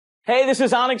Hey, this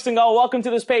is Anik Singal. Welcome to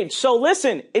this page. So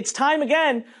listen, it's time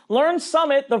again. Lurn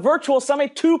Summit, the virtual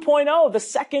summit 2.0, the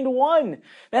second one.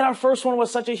 Man, our first one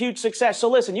was such a huge success. So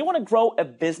listen, you want to grow a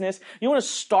business? You want to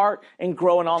start and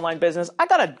grow an online business? I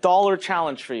got a $1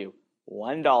 challenge for you.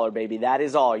 $1, baby. That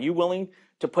is all. Are you willing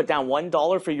to put down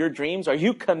 $1 for your dreams? Are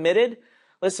you committed?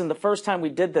 Listen, the first time we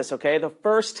did this, okay? The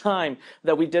first time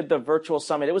that we did the virtual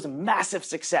summit, it was a massive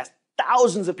success.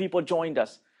 Thousands of people joined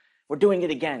us. We're doing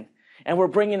it again. And we're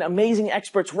bringing amazing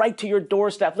experts right to your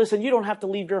doorstep. Listen, you don't have to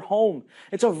leave your home.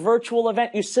 It's a virtual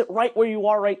event. You sit right where you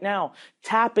are right now.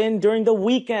 Tap in during the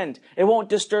weekend. It won't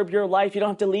disturb your life. You don't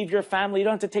have to leave your family. You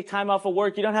don't have to take time off of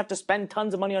work. You don't have to spend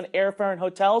tons of money on airfare and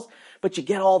hotels, but you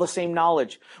get all the same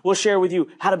knowledge. We'll share with you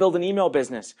how to build an email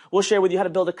business. We'll share with you how to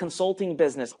build a consulting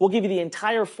business. We'll give you the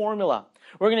entire formula.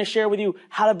 We're going to share with you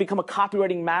how to become a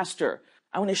copywriting master.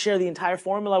 I want to share the entire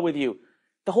formula with you.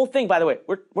 The whole thing, by the way,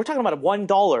 we're talking about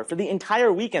 $1 for the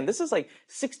entire weekend. This is like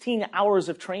 16 hours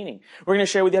of training. We're going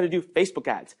to share with you how to do Facebook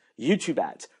ads, YouTube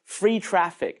ads, free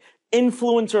traffic,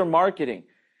 influencer marketing.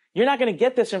 You're not going to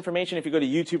get this information if you go to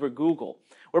YouTube or Google.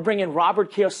 We're bringing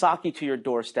Robert Kiyosaki to your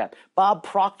doorstep, Bob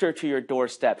Proctor to your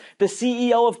doorstep, the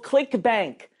CEO of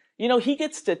ClickBank. You know, he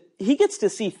gets to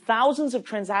see thousands of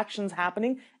transactions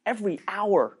happening every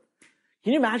hour.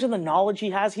 Can you imagine the knowledge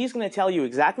he has? He's going to tell you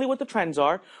exactly what the trends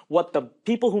are, what the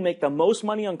people who make the most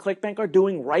money on ClickBank are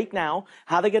doing right now,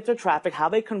 how they get their traffic, how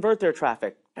they convert their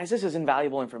traffic. Guys, this is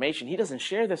invaluable information. He doesn't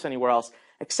share this anywhere else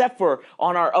except for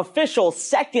on our official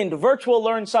second virtual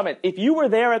Lurn Summit. If you were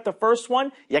there at the first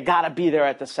one, you got to be there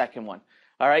at the second one.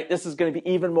 All right, this is going to be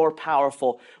even more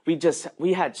powerful.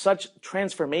 We had such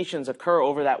transformations occur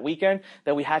over that weekend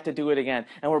that we had to do it again.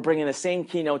 And we're bringing the same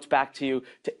keynotes back to you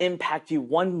to impact you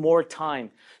one more time.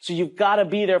 So you've got to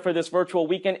be there for this virtual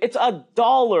weekend. It's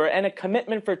 $1 and a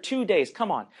commitment for 2 days.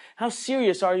 Come on. How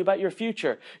serious are you about your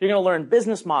future? You're going to learn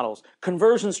business models,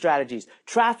 conversion strategies,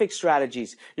 traffic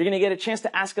strategies. You're going to get a chance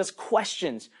to ask us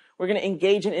questions. We're going to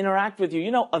engage and interact with you.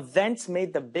 You know, events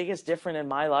made the biggest difference in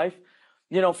my life.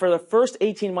 You know, for the first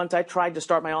 18 months, I tried to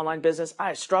start my online business.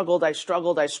 I struggled. I think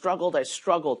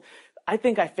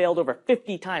I failed over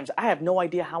 50 times. I have no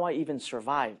idea how I even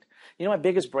survived. You know my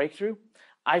biggest breakthrough?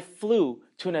 I flew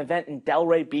to an event in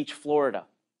Delray Beach, Florida.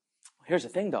 Here's the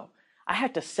thing, though. I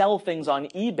had to sell things on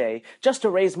eBay just to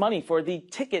raise money for the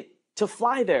ticket to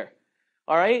fly there.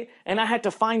 All right? And I had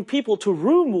to find people to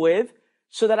room with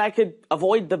so that I could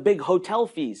avoid the big hotel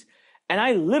fees. And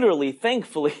I literally,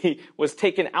 thankfully, was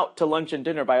taken out to lunch and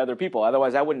dinner by other people.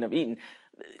 Otherwise, I wouldn't have eaten.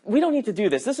 We don't need to do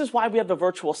this. This is why we have the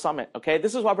virtual summit, okay?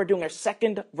 This is why we're doing our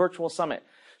second virtual summit.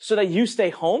 So that you stay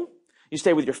home, you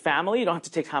stay with your family, you don't have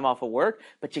to take time off of work,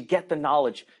 but you get the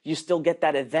knowledge. You still get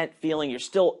that event feeling. You're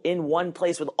still in one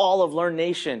place with all of Learn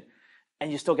Nation, and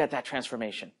you still get that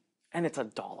transformation. And it's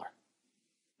 $1.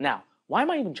 Now, why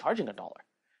am I even charging $1?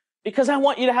 Because I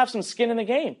want you to have some skin in the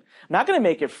game. I'm not going to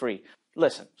make it free.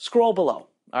 Listen, scroll below,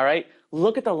 all right?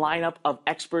 Look at the lineup of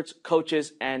experts,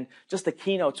 coaches, and just the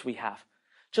keynotes we have.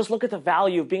 Just look at the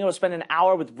value of being able to spend an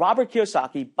hour with Robert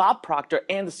Kiyosaki, Bob Proctor,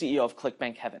 and the CEO of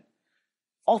ClickBank Heaven.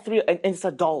 All three, and it's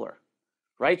 $1,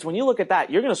 right? So when you look at that,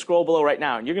 you're going to scroll below right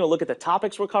now, and you're going to look at the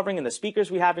topics we're covering and the speakers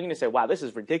we have, and you're going to say, wow, this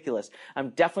is ridiculous.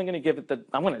 I'm definitely going to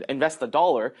I'm going to invest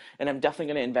 $1, and I'm definitely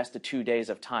going to invest the 2 days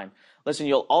of time. Listen,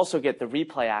 you'll also get the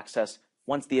replay access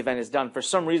once the event is done. For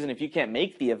some reason, if you can't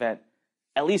make the event,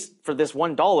 at least for this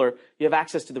 $1, you have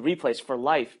access to the replays for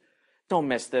life. Don't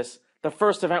miss this. The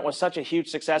first event was such a huge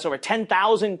success. Over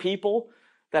 10,000 people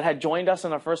that had joined us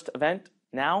in our first event.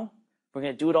 Now, we're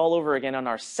going to do it all over again on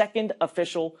our second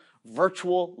official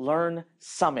virtual Lurn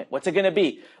Summit. What's it going to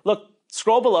be? Look,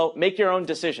 scroll below, make your own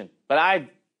decision. But I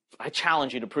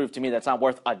challenge you to prove to me that's not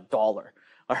worth $1.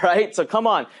 All right, so come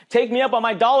on, take me up on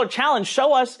my $1 challenge.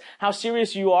 Show us how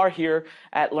serious you are here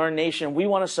at Learn Nation. We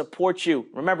want to support you.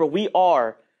 Remember, we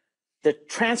are the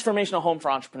transformational home for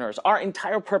entrepreneurs. Our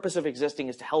entire purpose of existing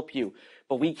is to help you,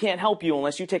 but we can't help you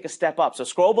unless you take a step up. So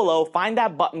scroll below, find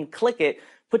that button, click it,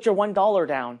 put your $1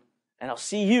 down, and I'll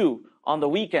see you on the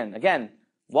weekend. Again,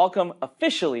 welcome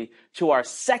officially to our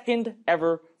second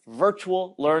ever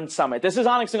virtual Lurn Summit. This is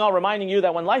Anik Singal reminding you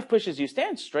that when life pushes you,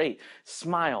 stand straight,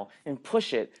 smile, and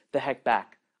push it the heck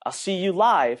back. I'll see you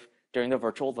live during the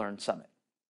virtual Lurn Summit.